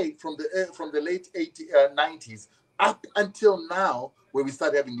the way from the late 90s up until now, where we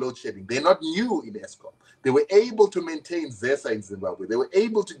start having load shedding. They're not new in Eskom. They were able to maintain ZESA in Zimbabwe. They were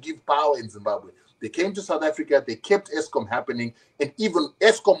able to give power in Zimbabwe. They came to South Africa, they kept Eskom happening, and even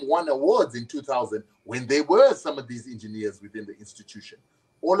Eskom won awards in 2000 when there were some of these engineers within the institution.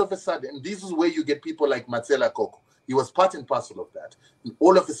 All of a sudden, and this is where you get people like Matsela Koko. He was part and parcel of that. And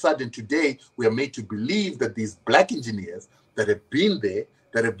all of a sudden today, we are made to believe that these black engineers that have been there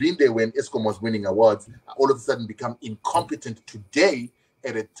when Eskom was winning awards, all of a sudden become incompetent today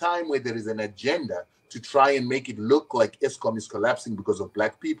at a time where there is an agenda to try and make it look like Eskom is collapsing because of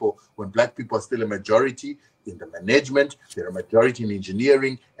black people, when black people are still a majority in the management, they're a majority in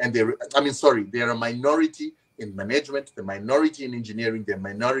engineering, and they're a minority in management, the minority in engineering, the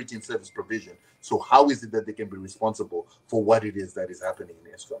minority in service provision. So how is it that they can be responsible for what it is that is happening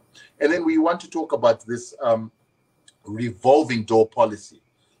in Eskom? And then we want to talk about this revolving door policy,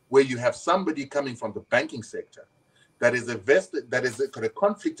 where you have somebody coming from the banking sector that is a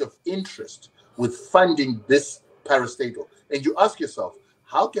conflict of interest with funding this parastatal. And you ask yourself,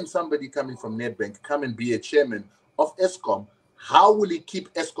 how can somebody coming from Nedbank come and be a chairman of Eskom? How will he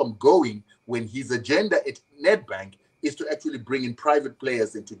keep Eskom going when his agenda at Nedbank is to actually bring in private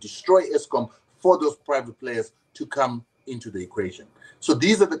players and to destroy Eskom for those private players to come into the equation? So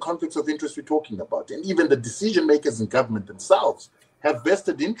these are the conflicts of interest we're talking about. And even the decision makers in government themselves have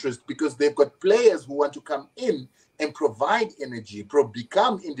vested interest because they've got players who want to come in and provide energy,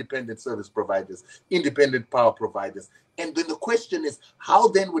 become independent service providers, independent power providers. And then the question is, how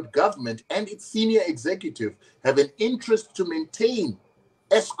then would government and its senior executive have an interest to maintain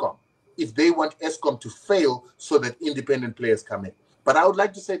Eskom if they want Eskom to fail so that independent players come in? But I would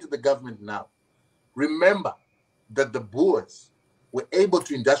like to say to the government now, remember that the Boers were able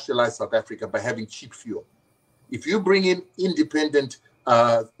to industrialize South Africa by having cheap fuel. If you bring in independent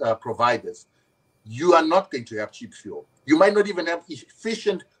providers, you are not going to have cheap fuel. You might not even have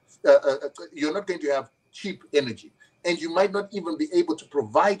efficient, you're not going to have cheap energy. And you might not even be able to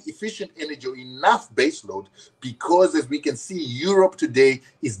provide efficient energy or enough baseload because, as we can see, Europe today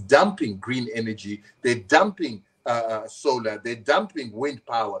is dumping green energy. They're dumping solar. They're dumping wind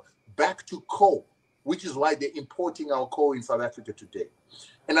power back to coal, which is why they're importing our coal in South Africa today.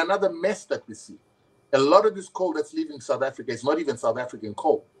 And another mess that we see, a lot of this coal that's leaving South Africa is not even South African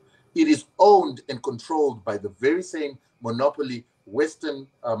coal. It is owned and controlled by the very same monopoly Western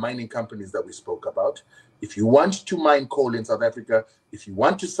mining companies that we spoke about. If you want to mine coal in South Africa, if you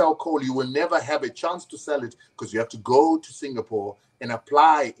want to sell coal, you will never have a chance to sell it because you have to go to Singapore and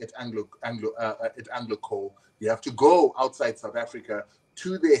apply at Anglo Coal. You have to go outside South Africa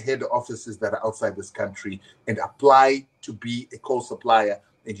to their head offices that are outside this country and apply to be a coal supplier,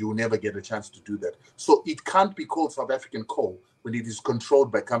 and you will never get a chance to do that. So it can't be called South African coal when it is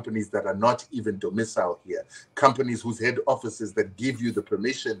controlled by companies that are not even domiciled here, companies whose head offices that give you the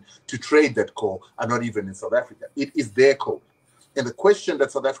permission to trade that coal are not even in South Africa. It is their coal. And the question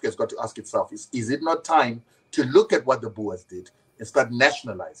that South Africa has got to ask itself is it not time to look at what the Boers did and start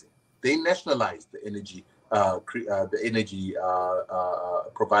nationalizing? They nationalized the energy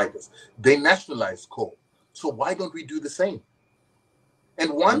providers. They nationalized coal. So why don't we do the same?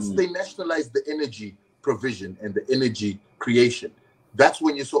 And once they nationalized the energy provision and the energy creation, that's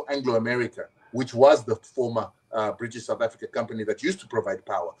when you saw Anglo America, which was the former British South Africa company that used to provide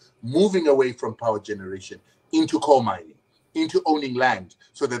power, moving away from power generation into coal mining, into owning land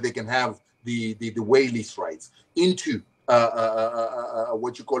so that they can have the way lease rights, into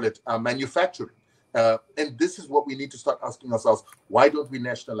manufacturing. And this is what we need to start asking ourselves. Why don't we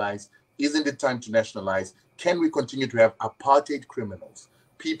nationalize? Isn't it time to nationalize? Can we continue to have apartheid criminals,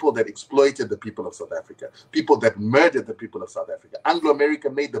 people that exploited the people of South Africa, people that murdered the people of South Africa? Anglo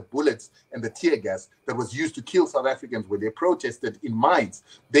America made the bullets and the tear gas that was used to kill South Africans when they protested in mines.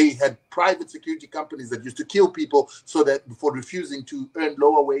 They had private security companies that used to kill people so that for refusing to earn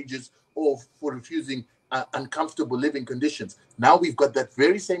lower wages or for refusing uncomfortable living conditions. Now we've got that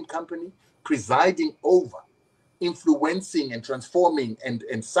very same company presiding over, influencing and transforming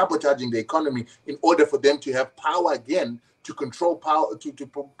and sabotaging the economy in order for them to have power again, to control power, to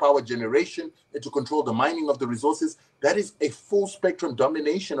power generation, and to control the mining of the resources. That is a full spectrum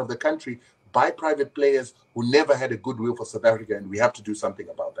domination of the country by private players who never had a goodwill for South Africa, and we have to do something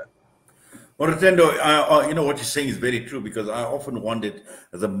about that. Well, Rutendo, you know what you're saying is very true, because I often wondered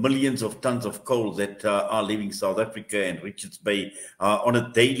the millions of tons of coal that are leaving South Africa and Richards Bay on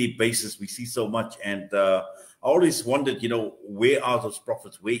a daily basis. We see so much, and I always wondered, you know, where are those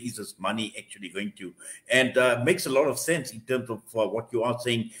profits? Where is this money actually going to? And makes a lot of sense in terms of what you are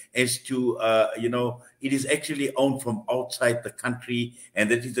saying as to, you know, it is actually owned from outside the country.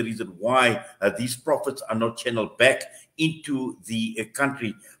 And that is the reason why these profits are not channeled back into the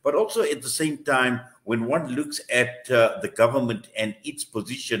country. But also at the same time, when one looks at the government and its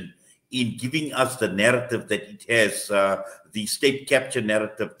position in giving us the narrative that it has, the state capture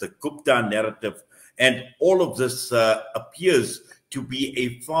narrative, the Gupta narrative, and all of this appears to be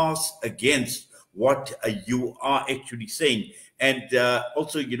a farce against what you are actually saying. And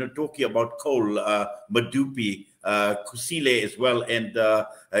also, you know, talking about coal, Madupi, Kusile as well. And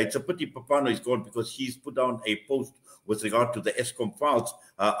it's a pity Papano is gone, because she's put down a post with regard to the Eskom files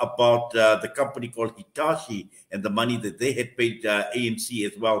about the company called Hitachi and the money that they had paid ANC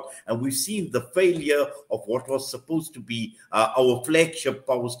as well. And we've seen the failure of what was supposed to be our flagship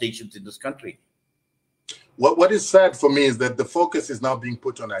power stations in this country. What is sad for me is that the focus is now being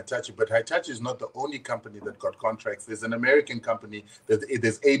put on Hitachi, but Hitachi is not the only company that got contracts. There's an American company,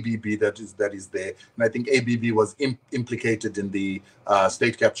 there's ABB that is there, and I think ABB was implicated in the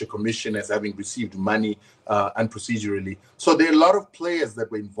State Capture Commission as having received money unprocedurally. So there are a lot of players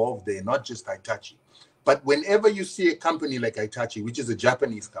that were involved there, not just Hitachi. But whenever you see a company like Hitachi, which is a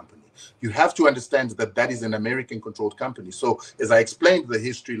Japanese company, you have to understand that that is an American-controlled company. So as I explained the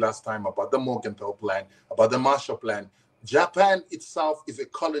history last time about the Morgenthau Plan, about the Marshall Plan, Japan itself is a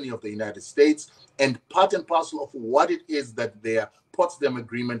colony of the United States, and part and parcel of what it is that their Potsdam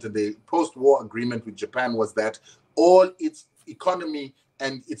Agreement and the post-war agreement with Japan was that all its economy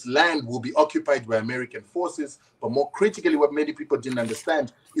and its land will be occupied by American forces. But more critically, what many people didn't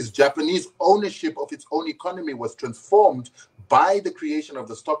understand is Japanese ownership of its own economy was transformed by the creation of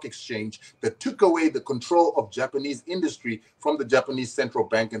the stock exchange that took away the control of Japanese industry from the Japanese central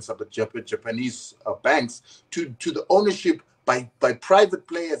bank and some Japanese banks to the ownership by private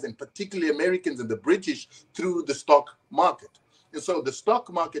players, and particularly Americans and the British, through the stock market. And so the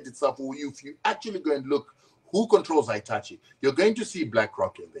stock market itself, if you actually go and look who controls Hitachi, you're going to see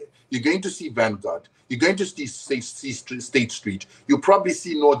BlackRock in there. You're going to see Vanguard. You're going to see State Street. You'll probably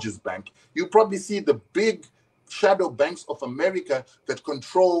see Norges Bank. You'll probably see the big shadow banks of America that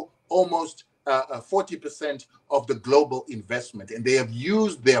control almost 40% of the global investment. And they have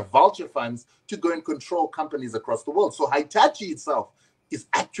used their vulture funds to go and control companies across the world. So Hitachi itself is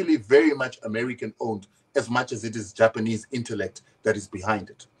actually very much American-owned as much as it is Japanese intellect that is behind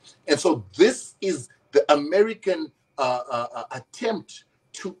it. And so this is the American attempt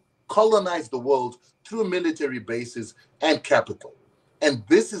to colonize the world through military bases and capital. And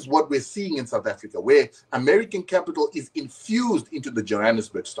this is what we're seeing in South Africa, where American capital is infused into the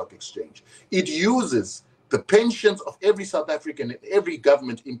Johannesburg Stock Exchange. It uses the pensions of every South African and every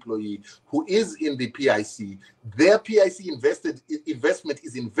government employee who is in the PIC. Their PIC investment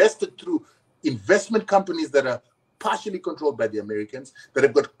is invested through investment companies that are partially controlled by the Americans, that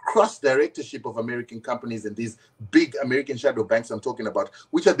have got cross-directorship of American companies and these big American shadow banks I'm talking about,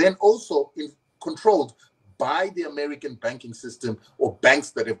 which are then also controlled by the American banking system or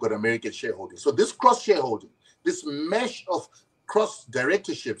banks that have got American shareholding. So this cross-shareholding, this mesh of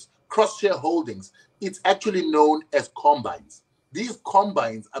cross-directorships, cross-shareholdings, it's actually known as combines. These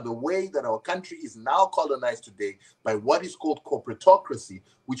combines are the way that our country is now colonized today by what is called corporatocracy,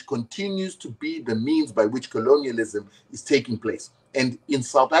 which continues to be the means by which colonialism is taking place. And in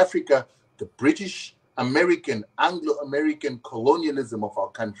South Africa, the British, American, Anglo-American colonialism of our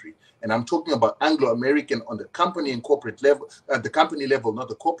country, and I'm talking about Anglo-American on the company and corporate level, the company level, not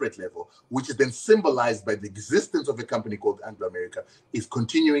the corporate level, which is then symbolized by the existence of a company called Anglo-America, is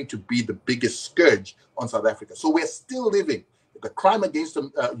continuing to be the biggest scourge on South Africa. So we're still living the crime against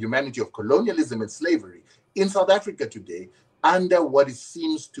humanity of colonialism and slavery in South Africa today under what it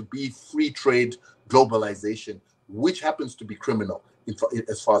seems to be free trade globalization, which happens to be criminal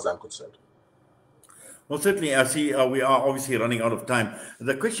as far as I'm concerned. Well, certainly, I see we are obviously running out of time.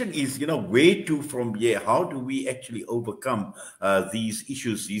 The question is, where to from here? How do we actually overcome these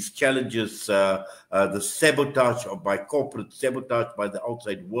issues, these challenges, the sabotage by corporate, sabotage by the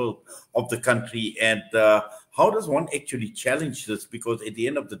outside world of the country? And how does one actually challenge this? Because at the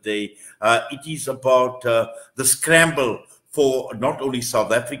end of the day, it is about the scramble for not only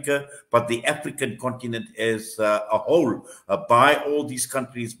South Africa, but the African continent as a whole, by all these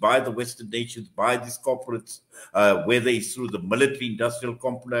countries, by the Western nations, by these corporates, whether it's through the military-industrial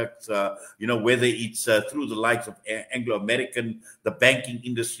complex, whether it's through the likes of Anglo-American, the banking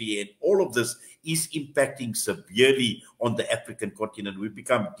industry, and all of this is impacting severely on the African continent. We've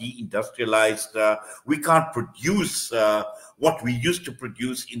become de-industrialized. We can't produce what we used to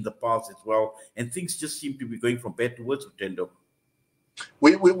produce in the past as well. And things just seem to be going from bad to worse, Rutendo.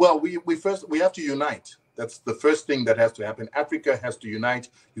 We have to unite. That's the first thing that has to happen. Africa has to unite.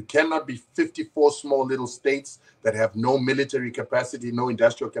 You cannot be 54 small little states that have no military capacity, no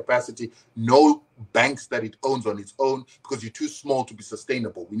industrial capacity, no banks that it owns on its own, because you're too small to be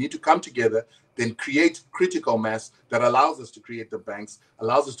sustainable. We need to come together, then create critical mass that allows us to create the banks,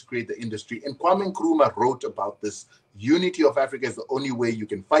 allows us to create the industry. And Kwame Nkrumah wrote about this. Unity of Africa is the only way you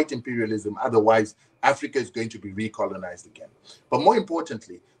can fight imperialism. Otherwise, Africa is going to be recolonized again. But more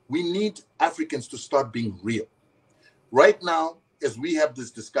importantly, we need Africans to start being real. Right now, as we have this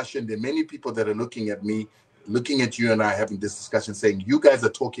discussion, there are many people that are looking at me, looking at you and I having this discussion, saying, you guys are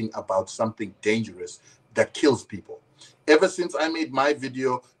talking about something dangerous that kills people. Ever since I made my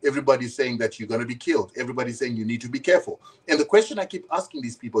video, everybody's saying that you're going to be killed. Everybody's saying you need to be careful. And the question I keep asking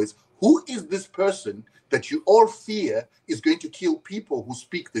these people is, who is this person that you all fear is going to kill people who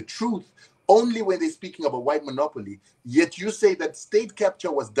speak the truth only when they're speaking of a white monopoly? Yet you say that state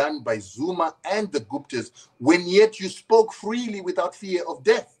capture was done by Zuma and the Guptas, when yet you spoke freely without fear of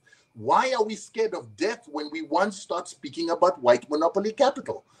death. Why are we scared of death when we once start speaking about white monopoly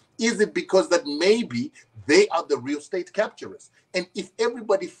capital? Is it because that maybe they are the real state capturers? And if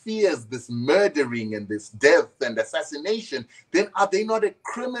everybody fears this murdering and this death and assassination, then are they not a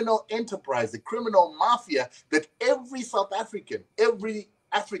criminal enterprise, a criminal mafia that every South African, every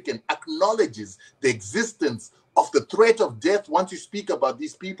African acknowledges the existence of the threat of death once you speak about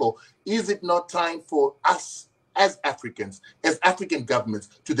these people? Is it not time for us as Africans, as African governments,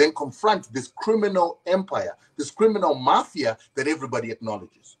 to then confront this criminal empire, this criminal mafia that everybody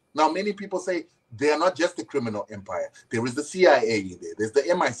acknowledges? Now, many people say they are not just a criminal empire. There is the CIA in there, there's the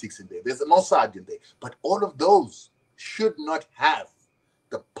MI6 in there, there's the Mossad in there. But all of those should not have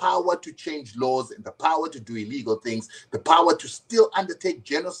the power to change laws and the power to do illegal things, the power to still undertake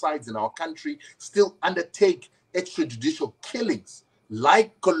genocides in our country, still undertake extrajudicial killings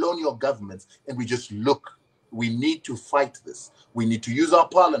like colonial governments. And we just look. We need to fight this. We need to use our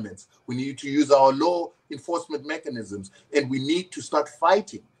parliaments. We need to use our law enforcement mechanisms. And we need to start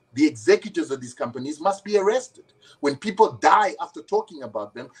fighting. The executives of these companies must be arrested. When people die after talking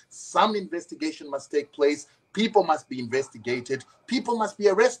about them, some investigation must take place. People must be investigated. People must be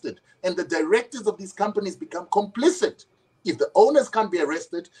arrested. And the directors of these companies become complicit. If the owners can't be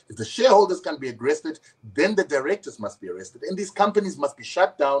arrested, if the shareholders can't be arrested, then the directors must be arrested. And these companies must be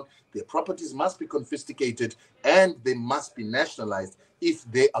shut down. Their properties must be confiscated, and they must be nationalized if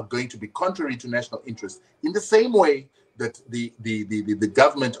they are going to be contrary to national interest. In the same way that the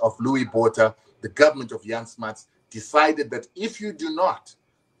government of Louis Botha, the government of Jan Smuts, decided that if you do not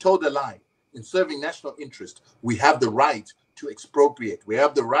toe the line in serving national interest, we have the right to expropriate. We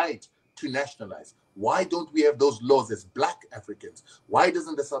have the right to nationalize. Why don't we have those laws as Black Africans? Why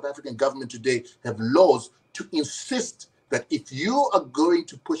doesn't the South African government today have laws to insist that if you are going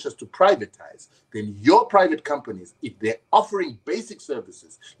to push us to privatize, then your private companies, if they're offering basic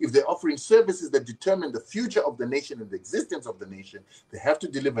services, if they're offering services that determine the future of the nation and the existence of the nation, they have to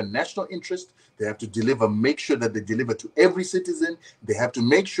deliver national interest. They have to deliver, make sure that they deliver to every citizen. They have to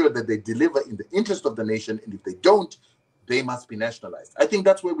make sure that they deliver in the interest of the nation. And if they don't, they must be nationalized. I think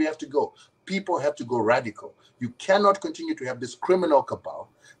that's where we have to go. People have to go radical. You cannot continue to have this criminal cabal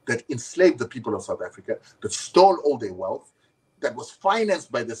that enslaved the people of South Africa, that stole all their wealth, that was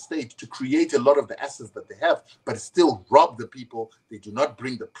financed by the state to create a lot of the assets that they have, but still rob the people. They do not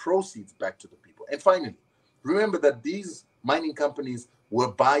bring the proceeds back to the people. And finally, remember that these mining companies were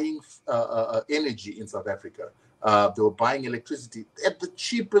buying energy in South Africa. They were buying electricity at the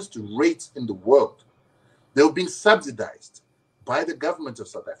cheapest rates in the world. They were being subsidized by the government of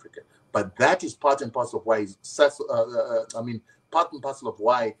South Africa. But that is part and parcel of why, part and parcel of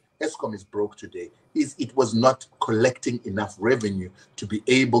why Eskom is broke today, is it was not collecting enough revenue to be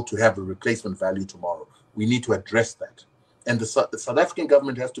able to have a replacement value tomorrow. We need to address that. And the South African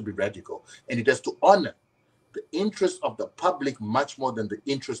government has to be radical, and it has to honor the interest of the public much more than the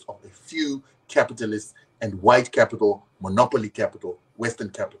interest of a few capitalists and white capital, monopoly capital, Western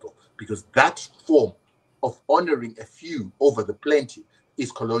capital, because that form of honoring a few over the plenty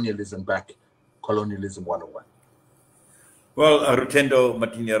is colonialism back, colonialism 101. Well, Rutendo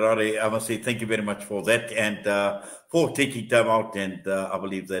Matinyarare, I must say thank you very much for that and for taking time out. And I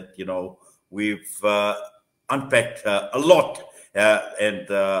believe that, you know, we've unpacked a lot. And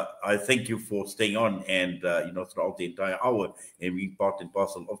I thank you for staying on and, you know, throughout the entire hour and being part and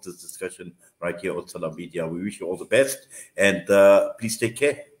parcel of this discussion right here on Salam Media. We wish you all the best and please take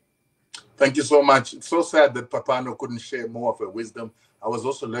care. Thank you so much. It's so sad that Papano couldn't share more of her wisdom. I was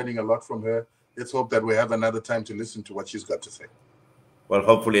also learning a lot from her. Let's hope that we have another time to listen to what she's got to say. Well,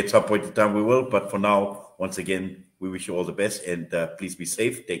 hopefully at some point in time we will. But for now, once again, we wish you all the best and please be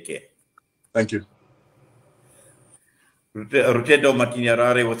safe. Take care. Thank you. Rutendo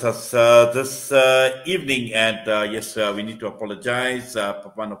Matinyarare with us this evening. And yes, we need to apologize.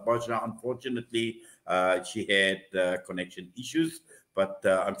 Papano Pasha, unfortunately, she had connection issues. But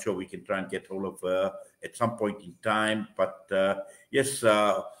I'm sure we can try and get hold of her at some point in time. But yes,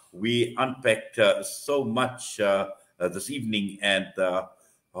 we unpacked so much this evening, and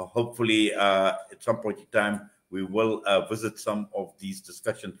hopefully at some point in time we will visit some of these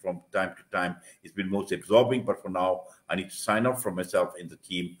discussions from time to time. It's been most absorbing, but for now I need to sign off from myself and the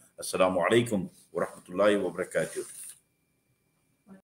team. Assalamu alaikum wa rahmatullahi wa barakatuh.